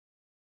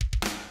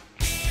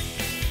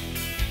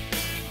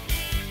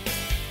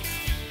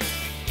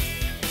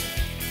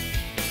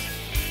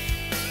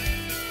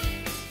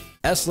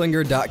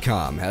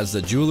Esslinger.com has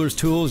the jeweler's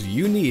tools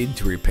you need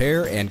to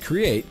repair and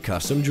create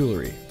custom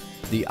jewelry.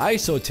 The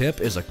IsoTip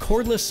is a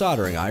cordless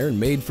soldering iron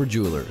made for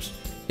jewelers.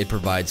 It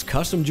provides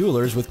custom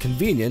jewelers with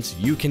convenience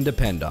you can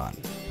depend on.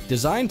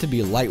 Designed to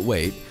be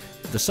lightweight,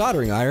 the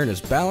soldering iron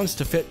is balanced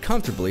to fit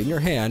comfortably in your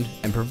hand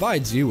and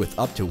provides you with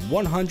up to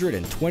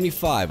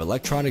 125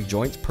 electronic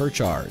joints per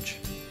charge.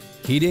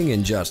 Heating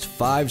in just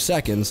 5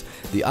 seconds,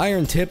 the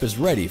iron tip is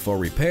ready for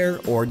repair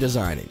or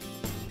designing.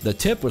 The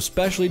tip was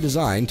specially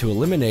designed to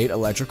eliminate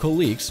electrical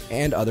leaks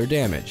and other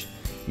damage,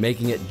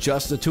 making it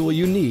just the tool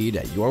you need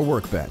at your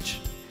workbench.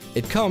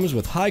 It comes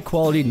with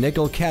high-quality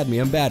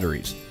nickel-cadmium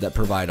batteries that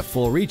provide a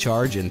full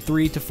recharge in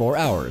 3 to 4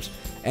 hours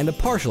and a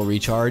partial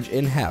recharge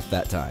in half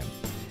that time.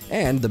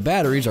 And the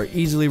batteries are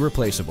easily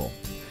replaceable,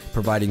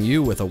 providing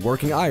you with a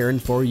working iron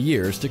for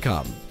years to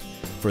come.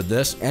 For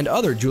this and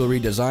other jewelry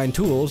design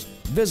tools,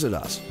 visit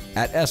us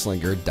at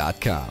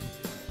Esslinger.com.